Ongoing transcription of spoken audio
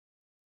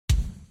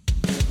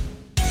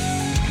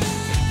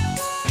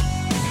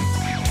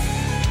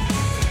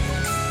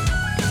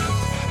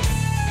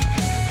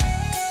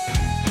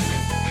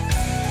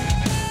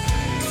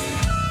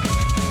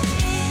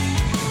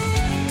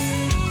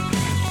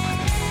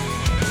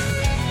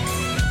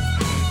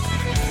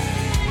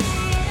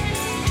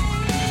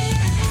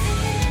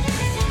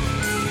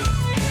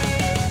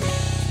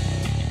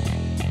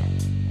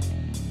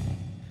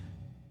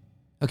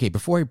Okay,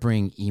 before I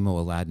bring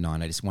Emo Alaeddin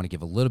on, I just want to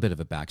give a little bit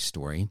of a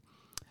backstory.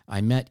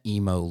 I met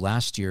Emo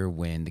last year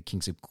when the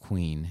Kings of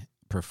Queen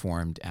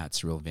performed at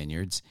Surreal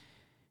Vineyards,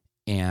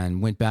 and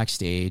went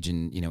backstage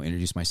and,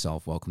 introduced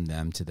myself, welcomed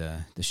them to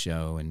the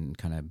show, and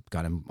kind of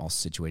got them all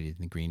situated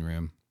in the green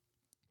room.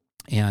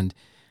 And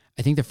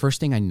I think the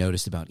first thing I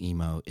noticed about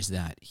Emo is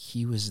that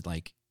he was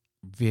like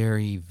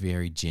very,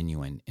 very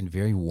genuine and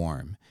very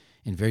warm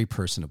and very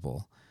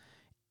personable.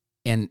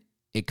 And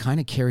it kind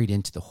of carried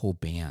into the whole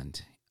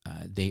band.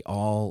 They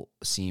all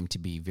seemed to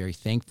be very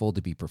thankful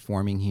to be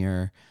performing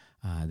here.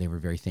 They were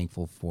very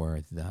thankful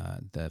for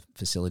the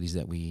facilities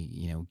that we,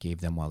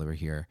 gave them while they were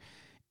here.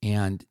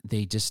 And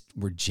they just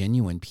were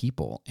genuine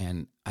people,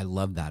 and I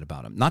love that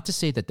about them. Not to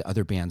say that the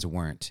other bands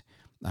weren't.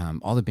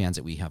 All the bands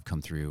that we have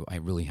come through, I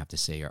really have to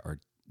say,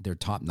 they're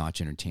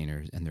top-notch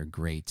entertainers, and they're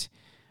great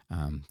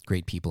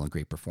people and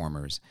great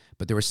performers.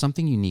 But there was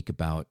something unique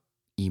about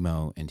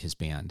Emo and his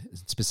band,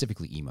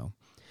 specifically Emo.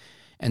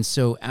 And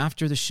so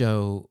after the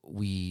show,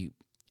 we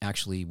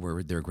actually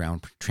were their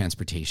ground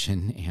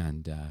transportation,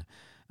 and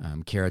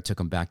Kara took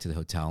him back to the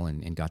hotel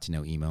and got to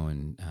know Emo,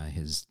 and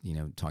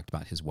talked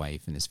about his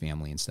wife and his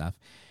family and stuff.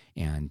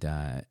 And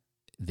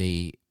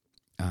they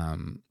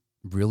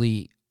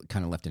really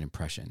kind of left an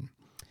impression.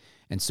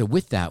 And so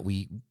with that,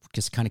 we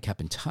just kind of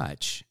kept in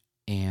touch.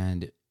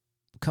 And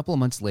a couple of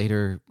months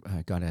later,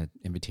 I got an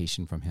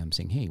invitation from him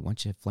saying, "Hey, why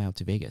don't you fly out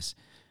to Vegas?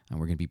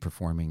 We're going to be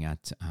performing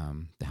at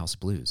the House of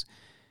Blues."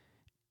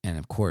 And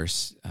of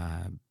course,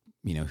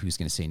 who's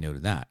going to say no to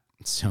that?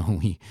 So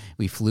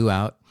we flew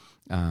out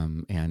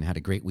and had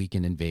a great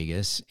weekend in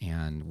Vegas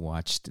and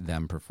watched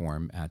them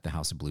perform at the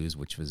House of Blues,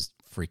 which was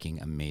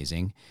freaking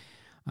amazing,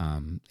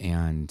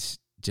 and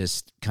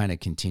just kind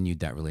of continued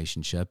that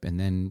relationship. And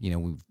then,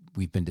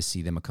 we've been to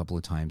see them a couple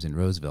of times in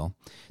Roseville.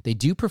 They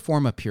do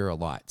perform up here a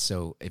lot.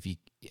 So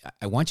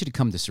I want you to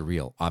come to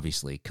Surreal,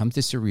 obviously. Come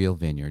to Surreal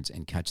Vineyards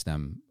and catch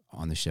them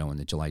on the show, in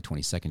the July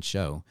 22nd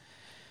show.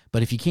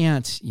 But if you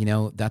can't,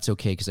 that's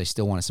okay, because I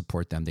still want to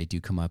support them. They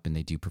do come up and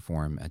they do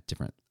perform at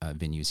different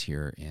venues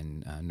here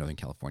in Northern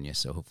California.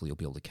 So hopefully you'll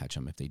be able to catch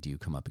them if they do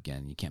come up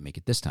again. You can't make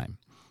it this time.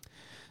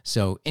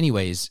 So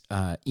anyways,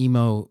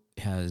 Emo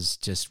has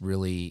just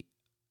really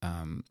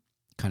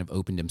kind of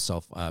opened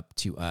himself up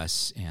to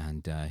us,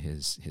 and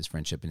his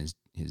friendship and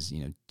his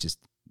just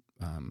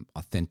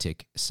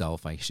authentic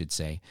self, I should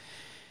say.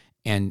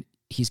 And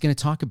he's going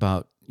to talk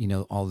about,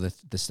 all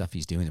the stuff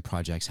he's doing, the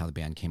projects, how the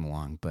band came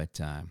along.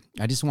 But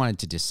I just wanted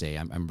to just say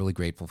I'm really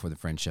grateful for the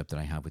friendship that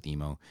I have with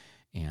Emo,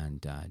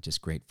 and just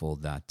grateful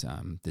that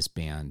this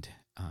band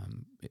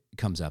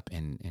comes up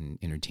and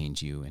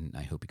entertains you, and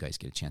I hope you guys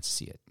get a chance to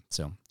see it.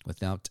 So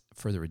without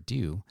further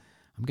ado,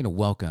 I'm going to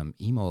welcome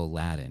Emo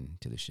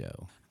Alaeddin to the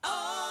show.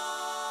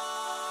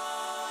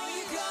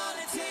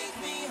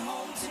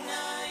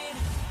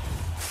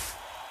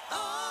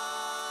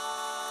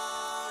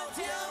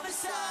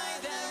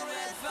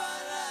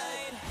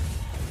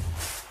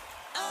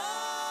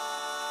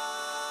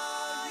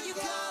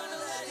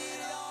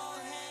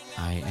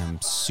 I am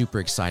super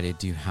excited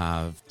to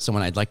have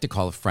someone I'd like to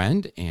call a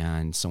friend,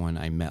 and someone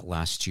I met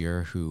last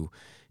year who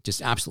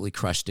just absolutely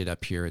crushed it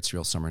up here at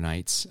Surreal Summer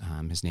Nights.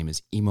 His name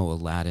is Emo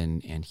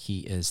Alaeddin, and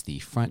he is the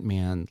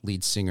frontman,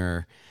 lead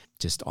singer,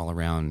 just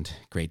all-around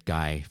great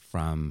guy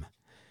from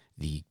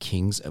the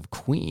Kings of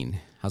Queen.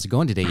 How's it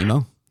going today,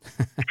 Emo?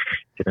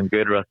 Doing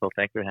good, Russell.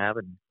 Thanks for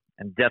having me.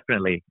 And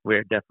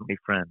we're definitely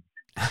friends.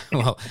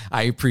 Well,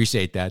 I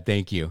appreciate that.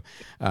 Thank you.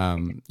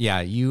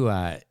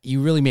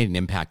 You really made an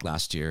impact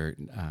last year.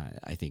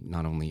 I think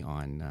not only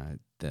on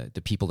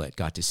the people that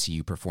got to see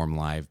you perform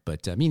live,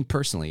 but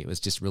personally, it was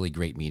just really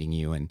great meeting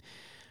you. And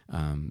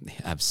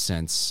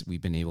since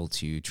we've been able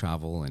to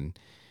travel and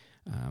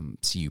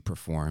see you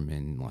perform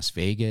in Las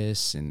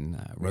Vegas and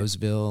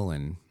Roseville,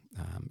 and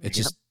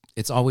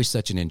it's always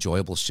such an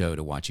enjoyable show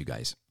to watch you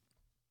guys.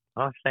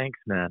 Oh, thanks,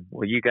 man.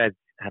 Well, you guys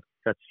have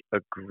such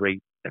a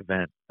great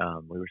event.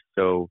 We were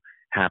so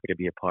happy to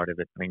be a part of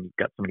it. I mean, you've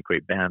got so many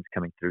great bands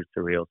coming through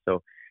Surreal,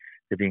 so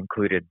to be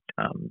included,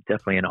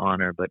 definitely an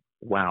honor. But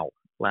wow,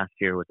 last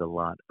year was a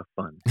lot of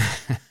fun.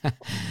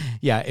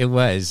 Yeah, it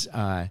was.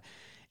 When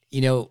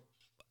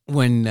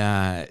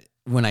I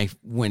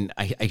want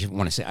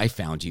to say I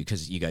found you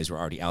because you guys were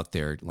already out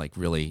there, like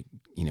really,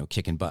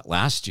 kicking butt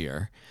last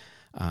year.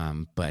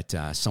 But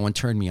someone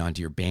turned me on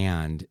to your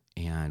band,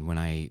 and when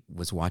I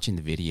was watching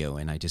the video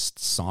and I just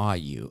saw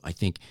you, I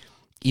think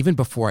even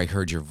before I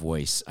heard your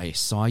voice, I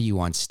saw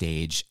you on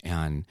stage,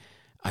 and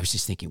I was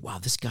just thinking, wow,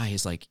 this guy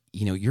is like,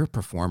 you're a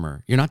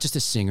performer. You're not just a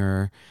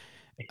singer.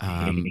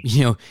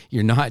 You're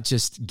not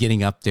just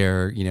getting up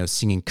there,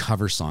 singing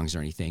cover songs or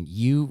anything.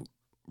 You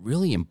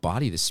really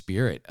embody the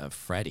spirit of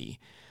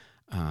Freddie.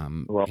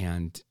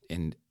 And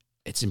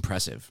it's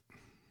impressive.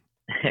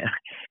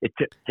 It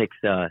takes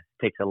a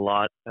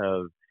lot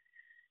of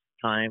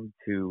time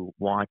to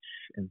watch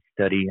and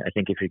study. I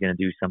think if you're going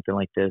to do something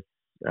like this,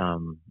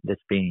 this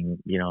being,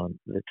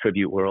 the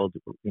tribute world,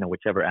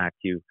 whichever act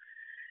you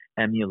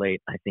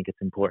emulate, I think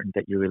it's important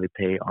that you really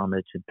pay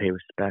homage and pay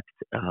respect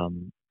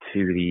to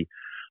the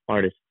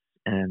artists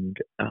And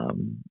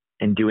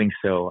in doing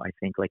so, I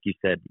think, like you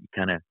said, you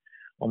kind of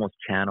almost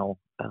channel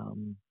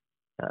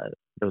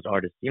those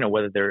artists,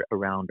 whether they're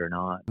around or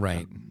not.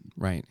 Right,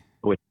 right.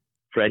 With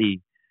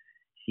Freddie,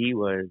 he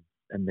was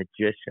a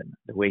magician.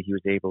 The way he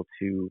was able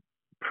to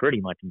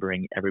pretty much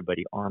bring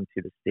everybody onto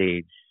the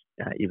stage,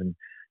 even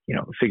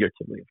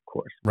figuratively, of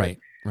course. Right,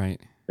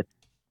 right. But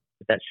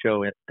that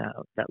show,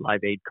 that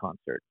Live Aid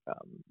concert,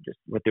 just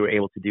what they were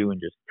able to do in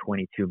just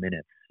 22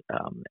 minutes,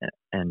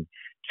 and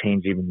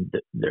change even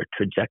their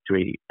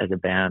trajectory as a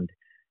band,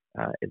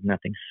 is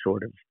nothing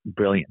short of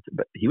brilliant.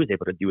 But he was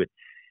able to do it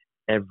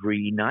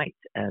every night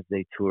as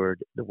they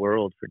toured the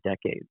world for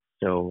decades.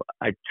 So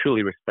I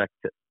truly respect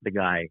the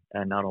guy,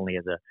 not only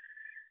as a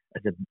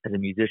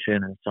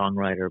musician and a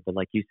songwriter, but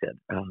like you said,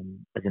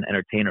 as an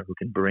entertainer who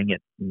can bring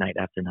it night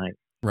after night.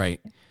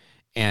 Right.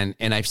 And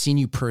I've seen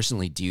you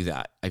personally do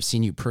that. I've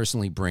seen you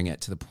personally bring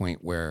it to the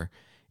point where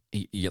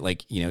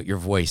your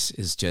voice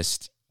is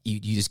just, you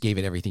just gave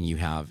it everything you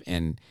have.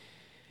 And,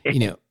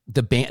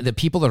 the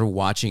people that are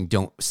watching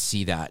don't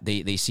see that.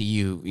 They see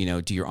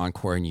you, do your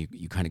encore and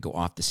you kind of go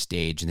off the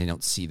stage, and they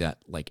don't see that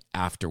like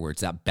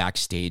afterwards, that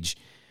backstage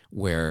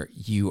where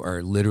you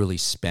are literally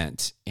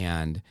spent.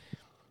 And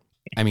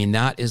I mean,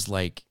 that is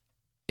like,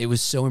 it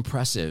was so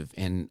impressive.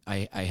 And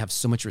I have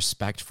so much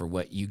respect for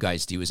what you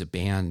guys do as a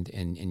band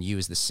and you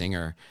as the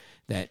singer,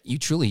 that you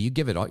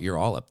give it all, you're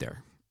all up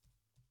there.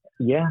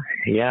 Yeah.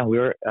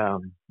 We're,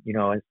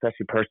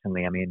 especially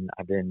personally, I mean,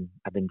 I've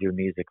been doing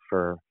music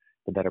for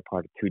the better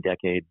part of 2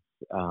 decades.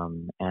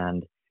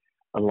 And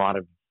a lot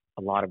of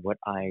what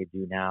I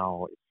do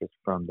now is just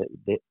from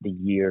the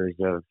years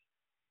of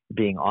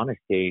being on a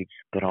stage,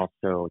 but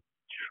also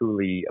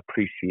truly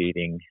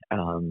appreciating,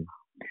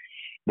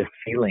 the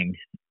feeling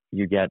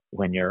you get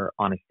when you're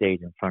on a stage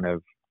in front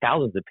of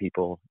thousands of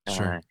people,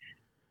 sure.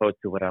 Opposed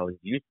to what I was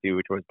used to,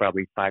 which was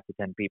probably 5 to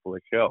 10 people a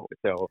show.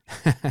 So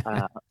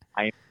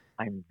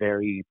I'm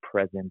very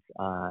present,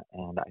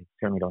 and I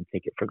certainly don't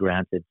take it for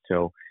granted.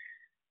 So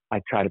I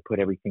try to put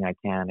everything I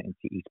can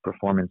into each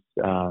performance,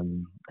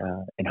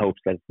 in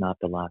hopes that it's not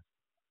the last.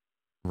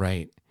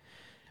 Right.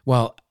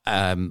 Well,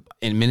 in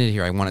a minute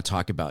here, I want to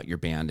talk about your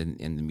band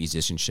and the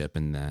musicianship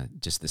and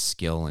just the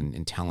skill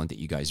and talent that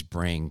you guys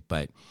bring.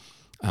 But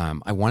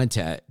I wanted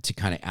to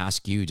kind of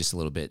ask you just a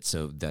little bit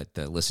so that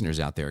the listeners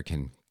out there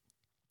can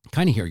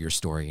kind of hear your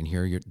story and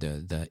hear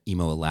the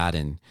emo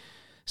Alaeddin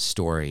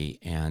story,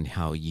 and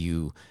how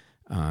you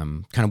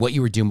kind of what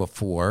you were doing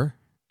before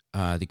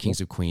the Kings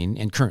of Queen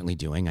and currently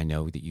doing. I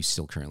know that you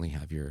still currently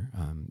have your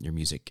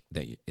music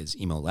that is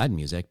emo Alaeddin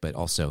music, but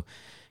also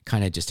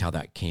kind of just how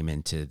that came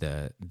into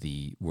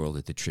the world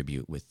of the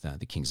tribute with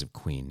the Kings of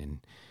Queen.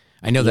 And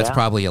I know that's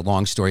probably a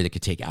long story that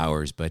could take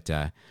hours, but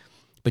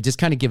just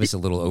kind of give us a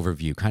little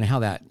overview, kind of how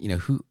that,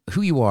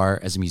 who you are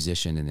as a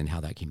musician, and then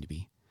how that came to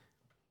be.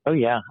 Oh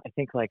yeah, I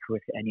think like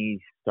with any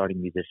starting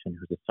musician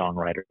who's a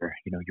songwriter,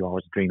 you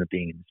always dream of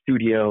being in the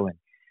studio and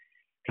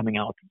coming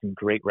out with some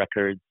great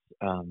records.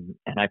 And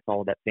I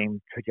followed that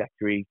same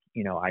trajectory.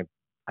 I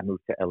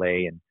moved to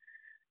LA in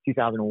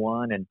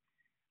 2001, and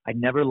I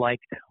never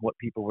liked what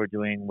people were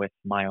doing with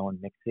my own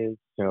mixes.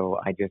 So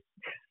I just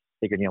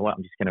figured,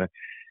 I'm just going to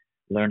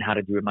learn how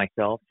to do it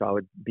myself. So I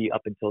would be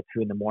up until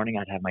 2 a.m.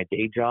 I'd have my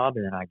day job,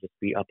 and then I'd just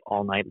be up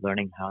all night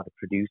learning how to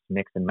produce,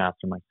 mix, and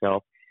master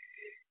myself.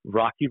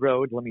 Rocky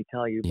road, let me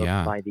tell you,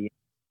 but by the end,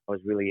 I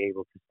was really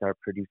able to start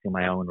producing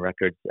my own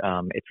records.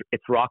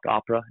 It's rock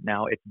opera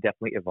now. It's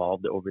definitely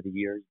evolved over the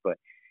years, but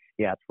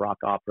yeah, it's rock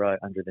opera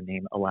under the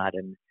name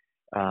Alaeddin.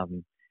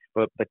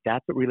 But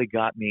that's what really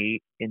got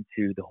me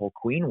into the whole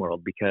Queen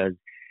world, because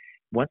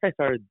once I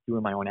started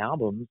doing my own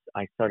albums,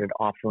 I started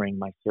offering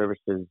my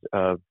services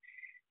of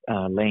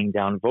laying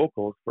down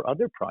vocals for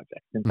other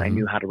projects. Since I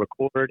knew how to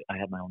record, I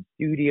had my own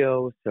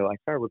studio, so I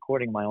started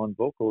recording my own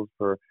vocals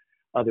for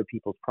other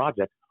people's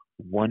projects.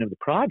 One of the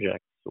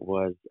projects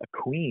was a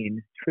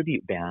Queen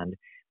tribute band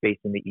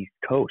based in the East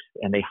Coast,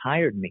 and they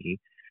hired me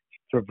to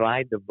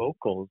provide the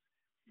vocals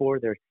for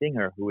their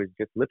singer, who was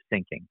just lip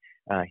syncing.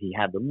 He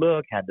had the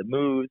look, had the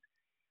moves,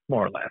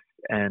 more or less,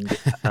 and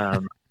I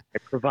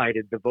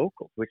provided the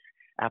vocals, which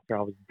after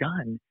I was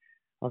done,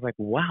 I was like,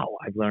 wow,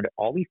 I've learned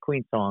all these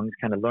Queen songs,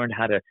 kind of learned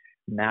how to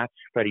match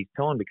Freddie's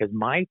tone, because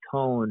my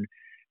tone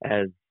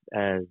as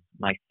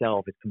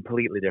myself is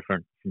completely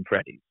different from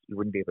Freddie's. You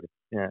wouldn't be able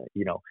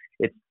to,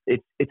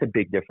 it's a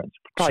big difference.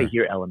 You probably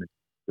hear elements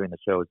during the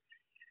shows,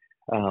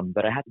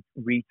 but I had to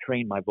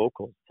retrain my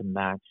vocals to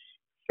match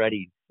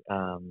Freddie's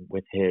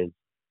with his,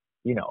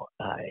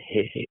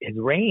 his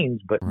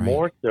range, but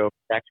more so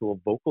actual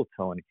vocal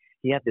tone.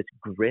 He had this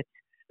grit,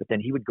 but then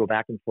he would go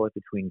back and forth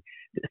between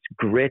this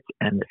grit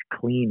and this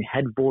clean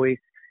head voice.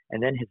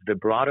 And then his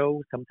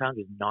vibrato sometimes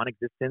is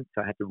non-existent.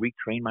 So I had to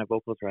retrain my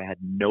vocals, or I had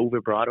no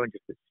vibrato and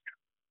just a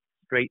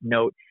straight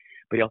note.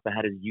 But he also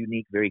had his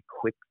unique, very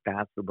quick,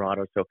 fast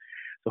vibrato. So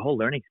it's a whole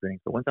learning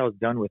experience. But once I was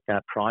done with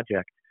that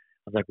project,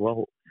 I was like,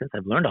 well, since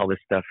I've learned all this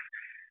stuff,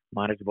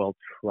 might as well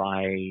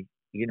try,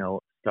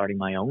 starting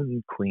my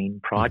own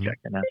Queen project.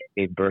 And that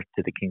gave birth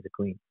to the Kings of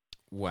Queen.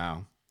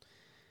 Wow.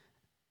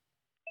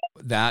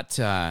 That's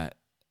a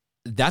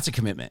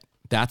commitment.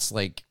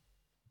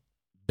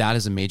 That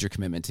is a major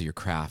commitment to your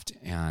craft.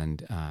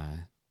 And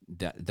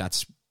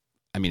that's,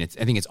 I mean, I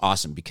think it's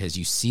awesome because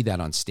you see that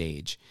on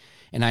stage.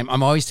 And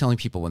I'm always telling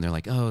people when they're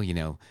like, oh,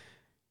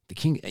 the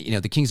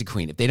Kings and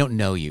Queen, if they don't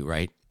know you,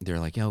 right? They're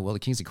like, oh, well, the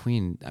Kings and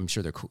Queen, I'm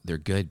sure they're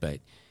good, but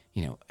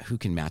who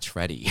can match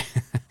Freddie?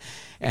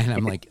 And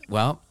I'm like,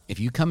 well, if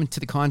you come into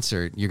the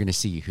concert, you're going to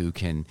see who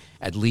can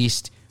at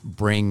least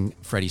bring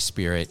Freddie's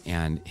spirit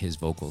and his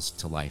vocals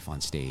to life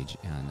on stage.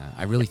 And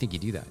I really think you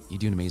do that. You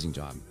do an amazing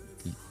job.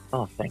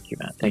 Oh, thank you,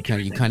 man.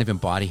 You kind of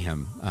embody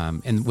him.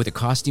 And with the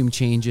costume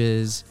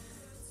changes,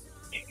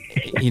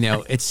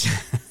 it's,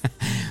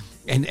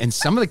 and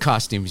some of the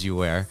costumes you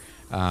wear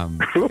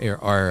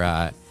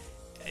are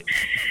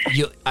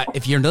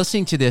if you're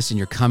listening to this and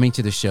you're coming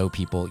to the show,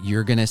 people,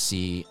 you're going to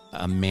see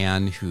a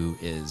man who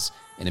is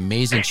in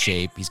amazing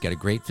shape. He's got a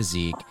great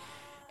physique,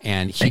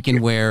 and he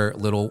can wear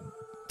little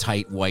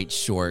tight white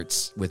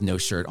shorts with no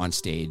shirt on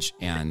stage,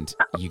 and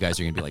you guys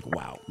are going to be like,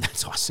 wow,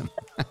 that's awesome.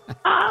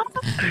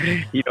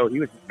 He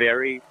was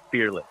very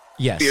fearless.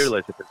 Yes.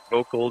 Fearless with his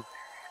vocals,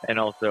 and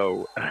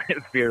also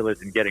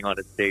fearless in getting on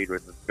a stage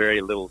with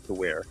very little to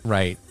wear.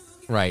 Right.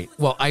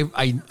 Well,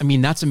 I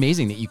mean, that's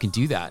amazing that you can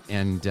do that,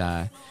 and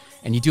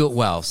you do it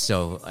well.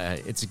 So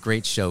it's a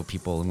great show,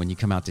 people. And when you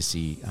come out to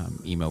see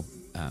Emo,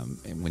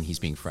 and when he's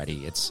being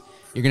Freddie,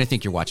 you're going to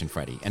think you're watching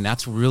Freddie, and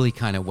that's really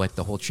kind of what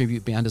the whole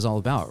tribute band is all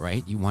about,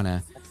 right? You want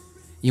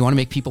to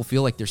make people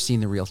feel like they're seeing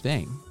the real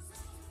thing.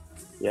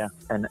 Yeah,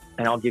 and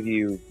I'll give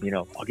you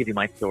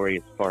my story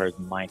as far as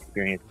my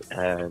experience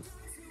as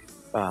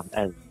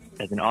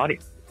an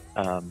audience.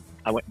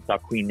 I went and saw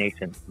Queen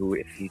Nation, who,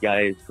 if you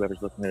guys,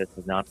 whoever's listening to this,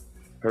 has not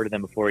heard of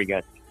them before, you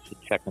guys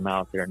should check them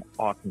out. They're an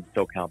awesome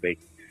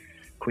SoCal-based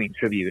Queen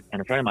tribute,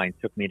 and a friend of mine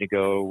took me to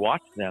go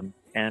watch them.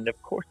 And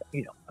of course,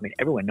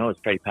 everyone knows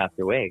Freddie passed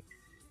away,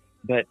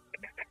 but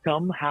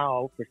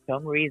somehow, for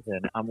some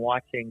reason, I'm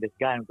watching this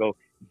guy and go,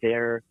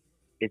 there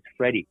is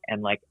Freddie.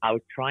 And I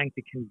was trying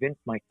to convince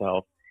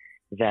myself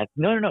that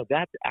no,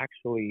 that's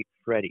actually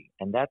Freddie.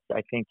 And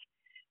I think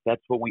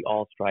that's what we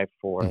all strive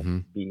for,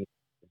 being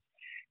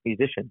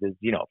musicians, is,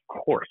 of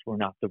course, we're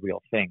not the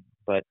real thing,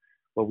 but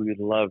what we would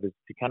love is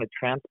to kind of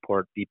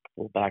transport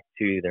people back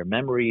to their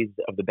memories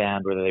of the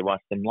band, whether they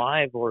watched them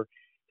live or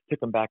took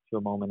them back to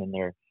a moment in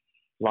their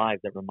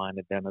lives that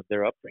reminded them of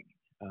their upbringing,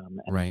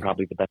 and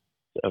probably the best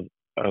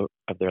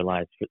of their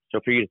lives. So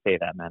for you to say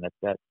that, man,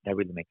 that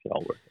really makes it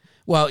all worth it.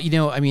 Well,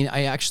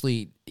 I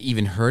actually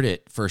even heard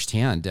it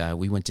firsthand.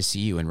 We went to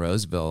see you in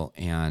Roseville,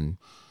 and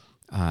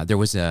there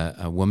was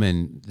a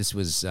woman. This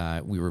was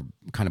we were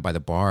kind of by the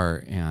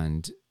bar,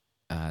 and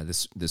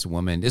this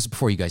woman. This is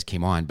before you guys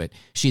came on, but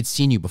she had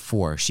seen you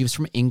before. She was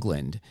from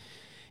England,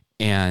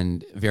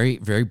 and very,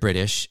 very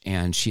British.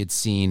 And she had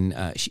seen.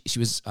 She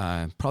was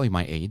probably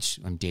my age.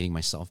 I'm dating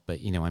myself, but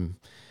I'm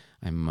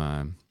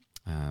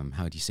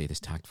how do you say this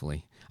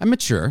tactfully? I'm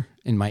mature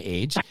in my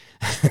age.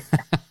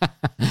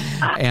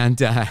 And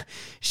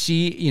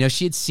she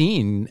had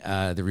seen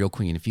the Real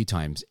Queen a few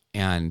times,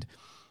 and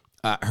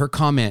her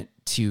comment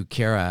to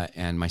Kara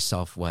and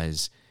myself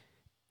was,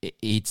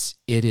 it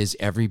is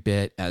every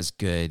bit as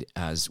good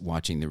as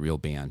watching the real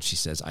band. She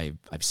says,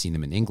 I've seen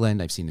them in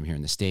England, I've seen them here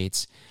in the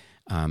States,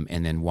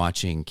 and then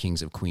watching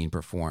Kings of Queen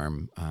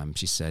perform.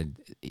 She said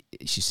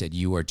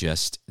you were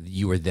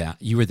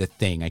the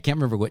thing. I can't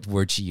remember what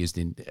word she used.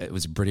 It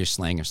was British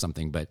slang or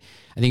something, but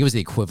I think it was the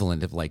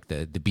equivalent of like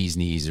the bee's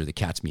knees or the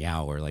cat's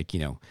meow, or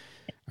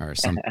or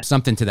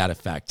something to that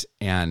effect.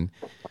 And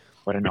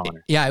what an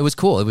honor. Yeah, it was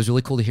cool. It was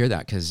really cool to hear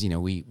that, because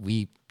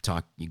we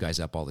talk you guys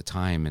up all the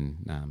time,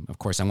 and of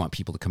course I want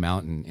people to come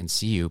out and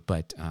see you,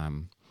 but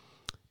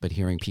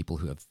hearing people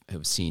who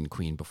have seen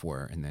Queen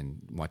before and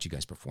then watch you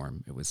guys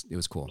perform, it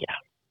was cool.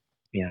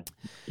 Yeah,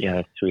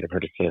 that's sweet of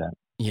her to say that.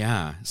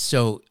 Yeah.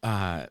 So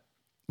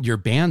your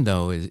band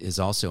though is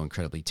also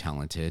incredibly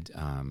talented.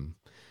 And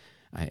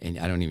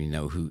I don't even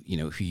know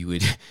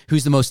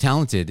who's the most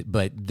talented,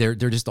 but they're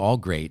just all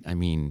great. I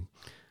mean,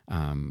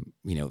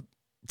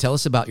 tell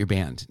us about your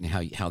band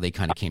and how they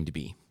kind of came to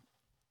be.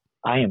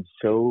 I am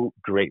so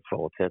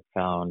grateful to have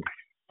found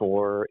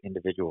 4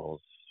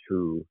 individuals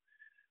who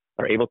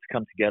are able to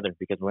come together,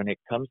 because when it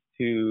comes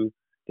to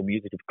the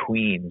music of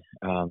Queen,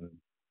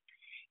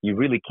 you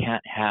really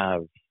can't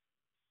have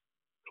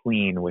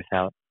Queen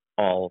without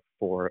all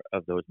 4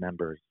 of those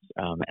members.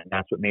 And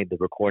that's what made the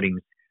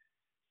recordings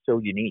so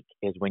unique,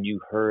 is when you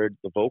heard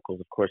the vocals,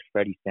 of course,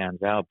 Freddie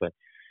stands out, but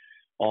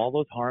all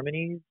those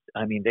harmonies,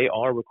 I mean, they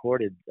are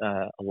recorded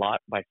a lot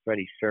by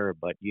Freddie, sure,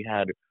 but you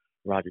had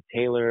Roger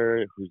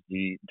Taylor, who's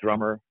the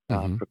drummer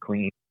for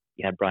Queen.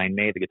 You had Brian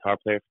May, the guitar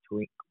player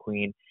for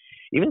Queen.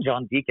 Even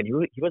John Deacon,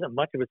 he wasn't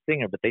much of a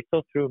singer, but they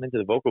still threw him into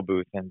the vocal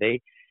booth, and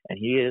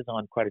he is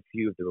on quite a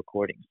few of the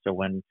recordings. So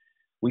when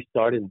we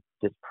started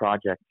this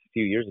project a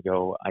few years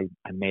ago, I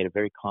made a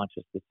very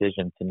conscious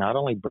decision to not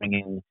only bring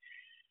in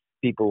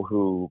people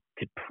who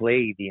could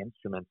play the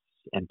instruments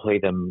and play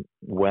them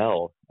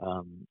well,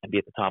 and be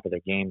at the top of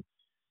their game,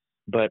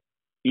 but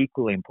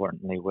equally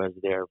importantly was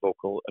their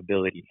vocal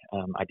ability.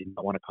 I did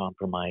not want to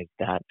compromise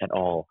that at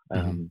all.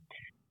 Mm-hmm.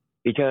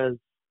 Because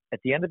at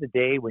the end of the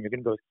day, when you're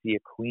going to go see a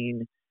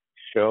Queen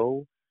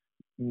show,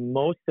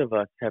 most of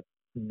us have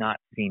not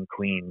seen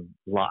Queen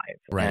live.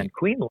 Right. And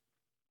Queen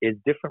is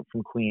different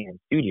from Queen in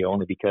studio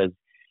only because,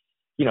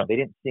 they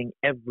didn't sing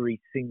every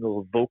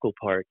single vocal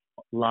part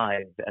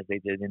live as they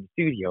did in the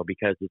studio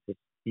because it's just,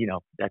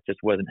 that just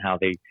wasn't how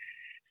they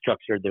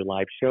structured their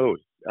live shows.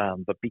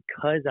 But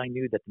because I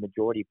knew that the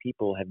majority of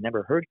people have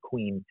never heard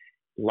Queen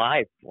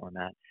live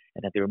format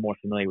and that they were more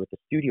familiar with the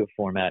studio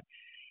format,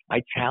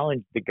 I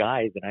challenged the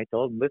guys and I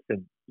told them,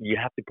 listen, you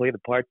have to play the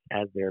parts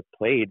as they're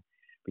played,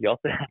 but you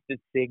also have to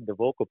sing the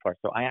vocal parts.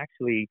 So I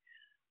actually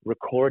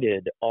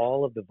recorded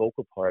all of the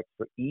vocal parts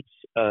for each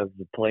of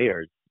the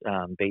players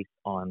based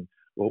on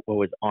what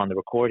was on the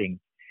recording.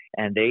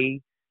 And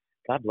they,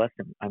 God bless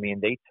them, I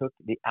mean, they took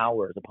the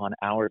hours upon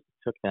hours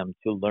it took them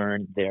to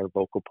learn their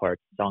vocal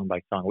parts song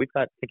by song. We've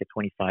got, I think,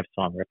 a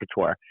 25-song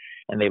repertoire,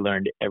 and they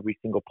learned every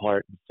single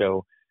part.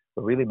 So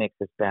what really makes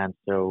this band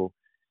so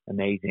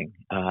amazing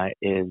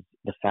is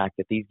the fact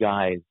that these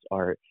guys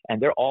are,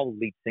 and they're all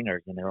lead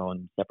singers in their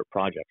own separate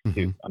projects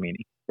too. Mm-hmm. I mean,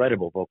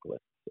 incredible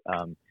vocalists.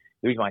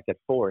 The reason why I said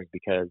 4 is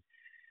because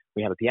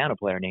we have a piano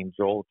player named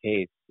Joel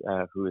Case,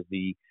 who is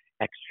the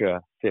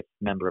extra 5th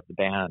member of the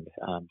band.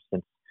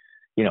 Since,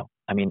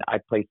 I mean, I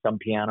play some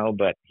piano,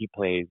 but he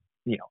plays,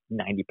 90%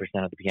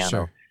 of the piano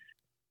Sure.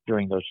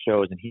 during those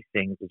shows, and he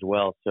sings as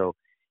well. So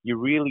you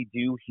really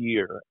do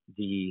hear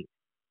the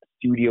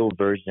studio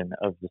version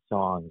of the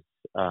songs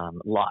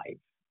live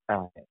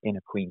in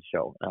a Queen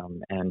show.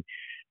 And I'm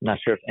not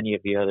sure if any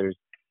of the others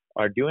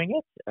are doing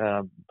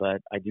it,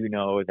 but I do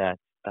know that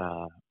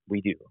we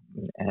do.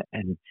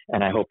 And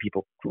I hope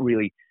people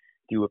really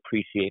do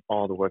appreciate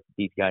all the work that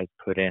these guys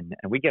put in.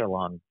 And we get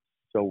along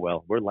so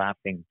well. We're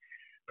laughing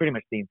pretty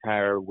much the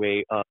entire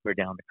way up or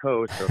down the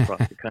coast or across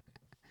the country.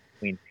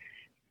 Between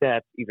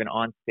sets, even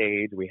on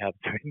stage, we have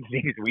certain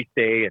things we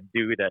say and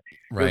do that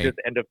Right. we'll just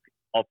end up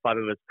all 5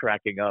 of us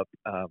cracking up.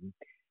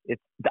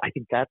 I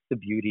think that's the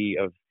beauty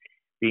of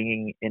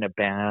being in a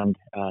band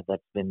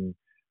that's been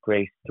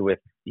graced with,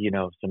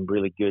 some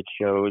really good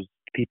shows,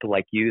 people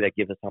like you that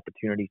give us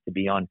opportunities to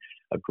be on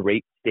a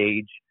great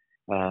stage,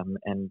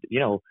 and,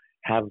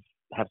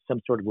 have some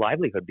sort of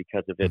livelihood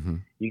because of it. Mm-hmm.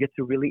 You get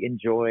to really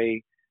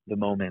enjoy the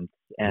moments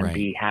and Right.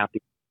 be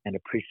happy and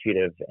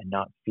appreciative and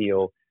not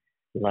feel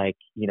like,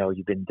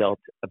 you've been dealt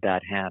a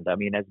bad hand. I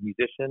mean, as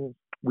musicians,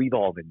 we've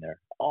all been there.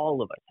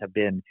 All of us have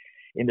been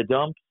in the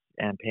dumps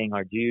and paying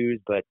our dues,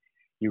 but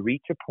you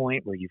reach a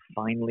point where you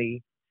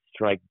finally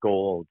strike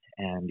gold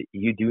and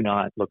you do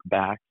not look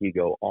back. You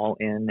go all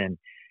in and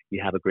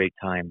you have a great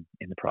time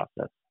in the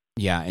process.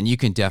 Yeah, and you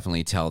can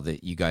definitely tell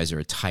that you guys are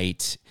a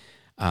tight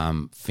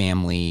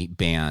family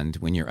band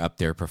when you're up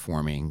there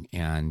performing,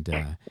 and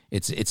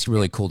it's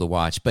really cool to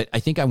watch. But I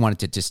think I wanted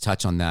to just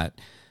touch on that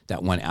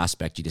one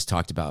aspect you just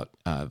talked about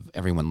of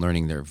everyone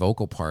learning their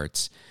vocal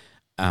parts.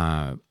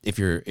 If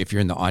you're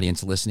in the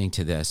audience listening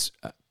to this,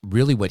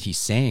 really what he's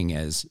saying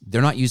is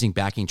they're not using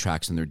backing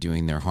tracks when they're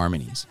doing their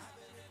harmonies.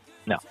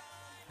 No,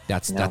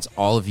 that's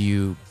all of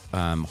you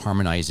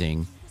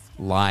harmonizing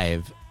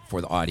live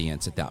for the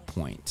audience at that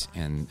point,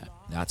 and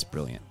that's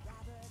brilliant.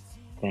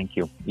 Thank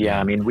you. Yeah,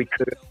 I mean, we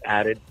could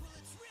have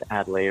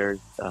add layers,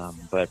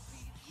 but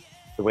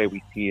the way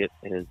we see it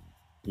is,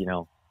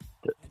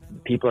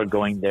 people are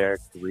going there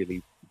to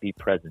really be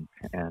present,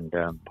 and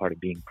part of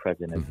being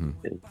present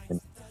is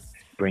to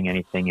bring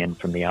anything in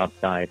from the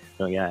outside.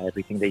 So yeah,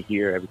 everything they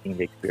hear, everything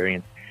they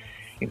experience,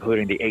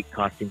 including the 8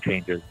 costume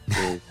changes,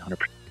 is 100%.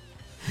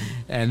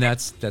 And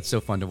that's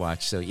so fun to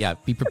watch. So yeah,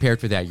 be prepared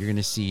for that. You're going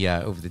to see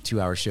over the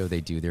 2-hour show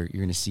they do there,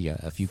 you're going to see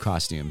a few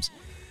costumes.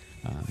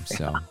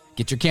 So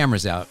get your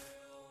cameras out.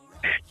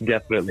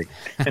 Definitely.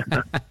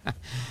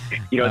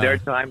 There are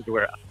times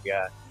where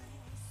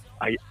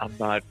I'm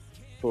not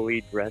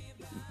fully dressed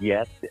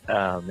yet,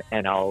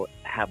 and I'll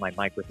have my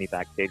mic with me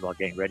backstage while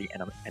getting ready,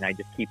 and I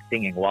just keep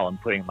singing while I'm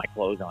putting my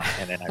clothes on,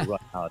 and then I run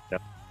out. So,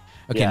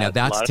 okay, now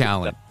that's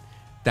talent.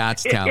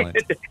 That's talent.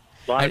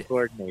 A lot of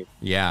coordination.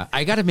 Yeah,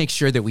 I got to make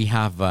sure that we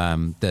have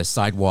the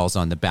sidewalls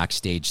on the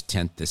backstage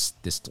tent this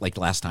like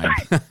last time.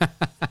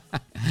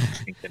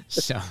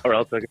 So, or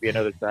else there could be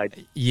another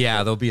side.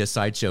 Yeah, there'll be a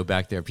sideshow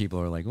back there. People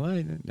are like,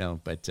 "What?" No,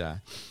 but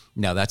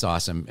no, that's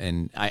awesome,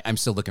 and I'm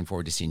still looking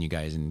forward to seeing you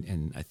guys.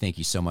 And I thank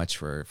you so much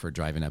for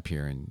driving up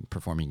here and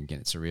performing again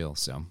at Surreal.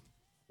 So,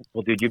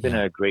 well, dude, you've been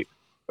a great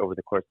over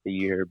the course of the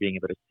year. Being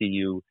able to see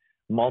you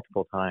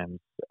multiple times,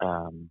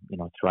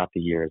 throughout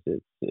the years,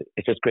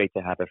 it's just great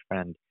to have a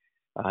friend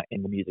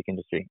in the music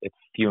industry. It's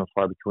few and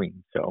far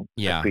between. So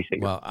yeah, I appreciate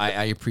you. Well,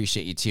 I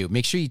appreciate you too.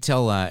 Make sure you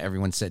tell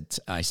everyone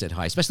I said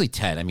hi, especially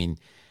Ted. I mean,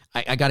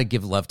 I got to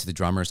give love to the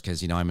drummers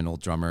because I'm an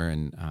old drummer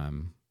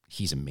and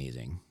he's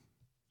amazing.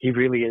 He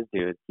really is,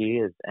 dude. He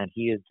is, and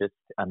he is just,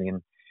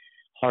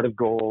 heart of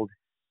gold,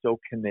 so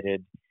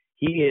committed.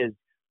 He is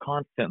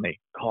constantly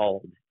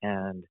called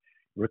and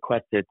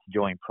requested to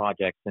join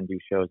projects and do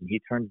shows, and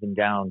he turns them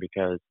down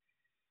because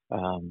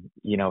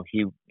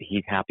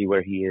He's happy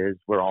where he is.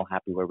 We're all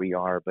happy where we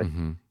are. But,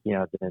 Mm-hmm.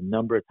 The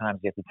number of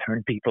times you have to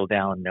turn people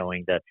down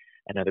knowing that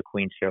another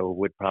Queen show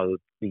would probably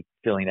be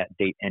filling that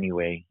date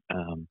anyway,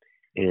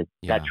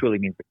 that truly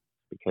means,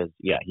 because,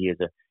 he is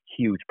a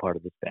huge part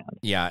of this band.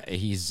 Yeah,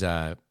 he's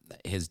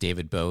his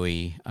David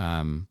Bowie.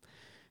 I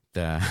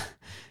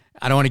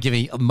don't want to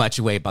give much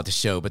away about the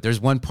show, but there's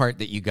one part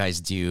that you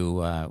guys do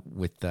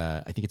with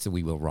I think it's the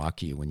 "We Will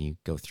Rock You" when you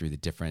go through the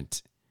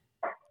different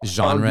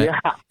genre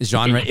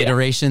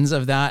iterations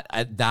of that.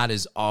 That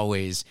is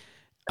always.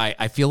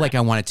 I feel like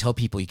I want to tell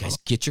people, you guys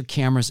get your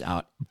cameras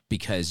out,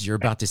 because you're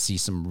about to see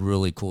some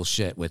really cool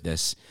shit with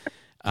this.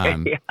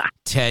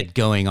 Ted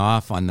going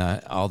off on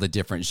all the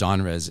different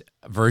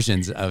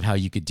versions of how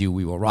you could do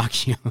 "We Will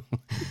Rock You."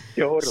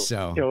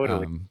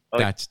 Totally.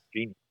 That's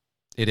genius.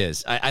 It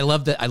is. I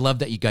love that. I love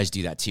that you guys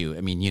do that too.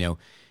 I mean,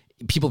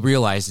 people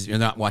realize you're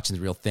not watching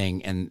the real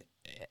thing,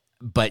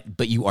 but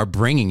you are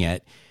bringing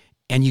it,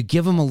 and you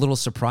give them a little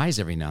surprise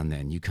every now and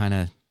then. You kind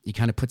of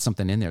put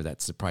something in there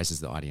that surprises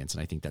the audience,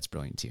 and I think that's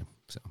brilliant too.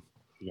 So.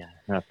 Yeah.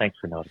 No, thanks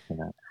for noticing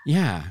that.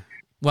 Yeah.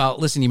 Well,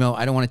 listen, Emo,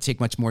 I don't want to take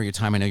much more of your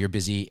time. I know you're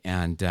busy,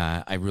 and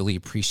I really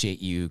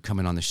appreciate you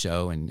coming on the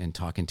show and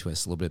talking to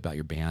us a little bit about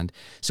your band.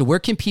 So where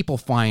can people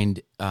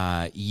find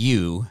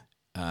find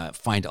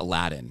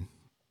Alaeddin?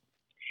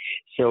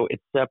 So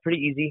it's pretty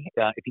easy.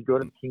 If you go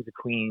to the Kings of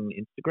Queen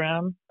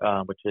Instagram,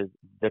 which is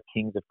the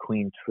Kings of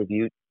Queen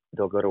Tribute,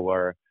 they'll go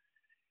to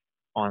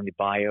on the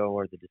bio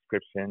or the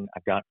description.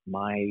 I've got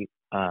my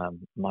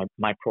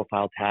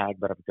profile tag,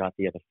 but I've got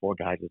the other 4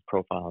 guys'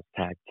 profiles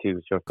tagged too.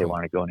 So if they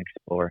want to go and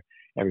explore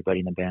everybody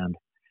in the band.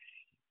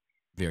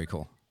 Very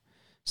cool.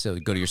 So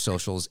go to your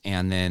socials,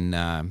 and then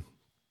on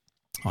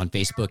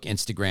Facebook,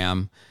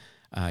 Instagram,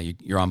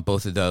 you're on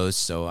both of those.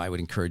 So I would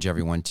encourage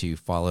everyone to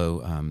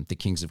follow the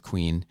Kings of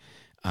Queen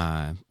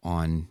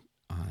on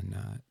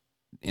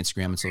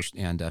Instagram and social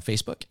and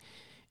Facebook.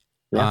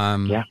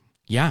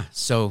 Yeah.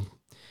 So,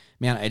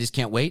 man, I just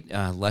can't wait.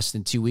 Less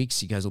than 2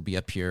 weeks, you guys will be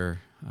up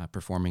here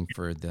performing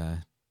for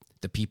the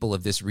people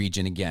of this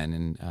region again,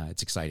 and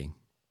it's exciting.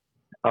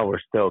 Oh, we're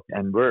stoked,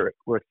 and we're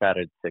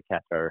excited to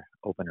catch our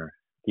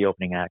the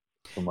opening act.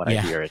 From what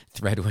I hear,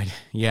 Threadwood.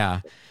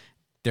 Yeah,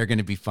 they're going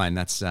to be fun.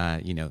 That's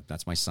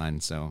that's my son,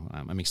 so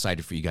I'm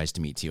excited for you guys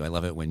to meet too. I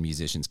love it when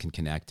musicians can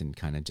connect and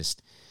kind of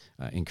just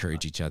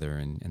encourage each other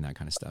and that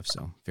kind of stuff.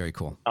 So very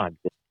cool. I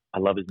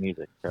love his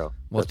music. So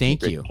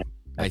thank you.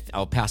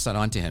 I'll pass that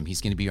on to him.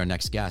 He's going to be our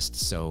next guest.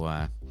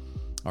 So,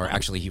 or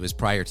actually, he was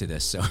prior to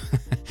this. So,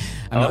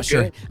 I'm not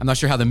sure. I'm not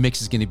sure how the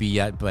mix is going to be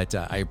yet, but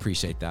I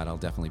appreciate that. I'll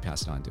definitely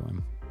pass it on to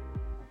him.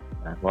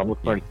 Well, I'm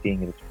looking forward to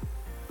seeing it.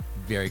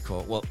 Very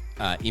cool. Well,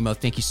 Emo,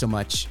 thank you so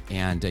much,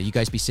 and you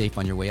guys be safe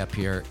on your way up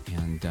here.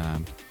 And I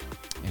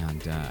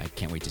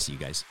can't wait to see you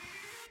guys.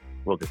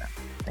 We'll do that.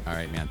 Thanks. All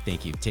right, man.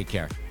 Thank you. Take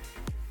care.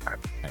 All right.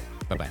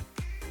 Bye-bye.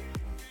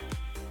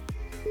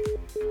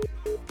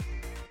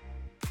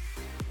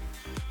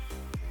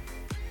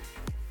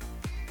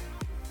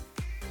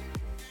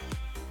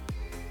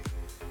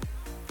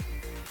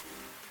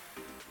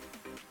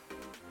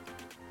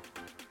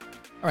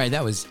 All right,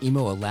 that was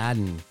Emo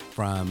Alaeddin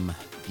from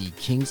the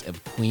Kings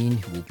of Queen,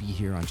 who will be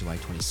here on July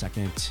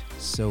 22nd.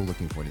 So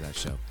looking forward to that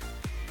show.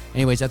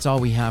 Anyways, that's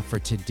all we have for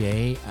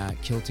today at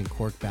Kilt and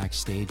Cork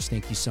Backstage.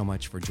 Thank you so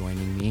much for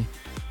joining me.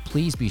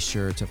 Please be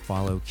sure to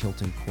follow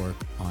Kilt and Cork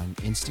on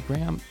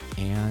Instagram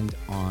and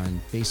on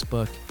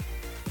Facebook.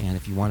 And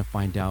if you want to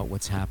find out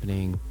what's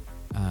happening,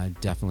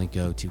 definitely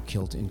go to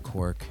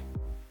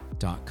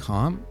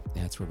kiltandcork.com.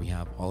 That's where we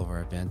have all of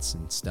our events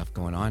and stuff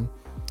going on.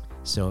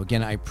 So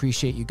again, I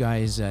appreciate you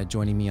guys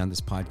joining me on this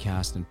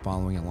podcast and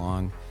following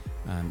along.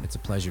 It's a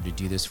pleasure to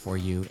do this for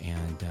you,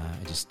 and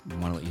I just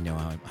want to let you know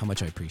how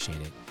much I appreciate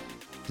it.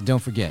 So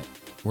don't forget,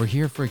 we're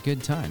here for a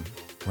good time.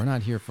 We're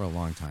not here for a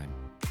long time.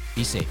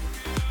 Be safe.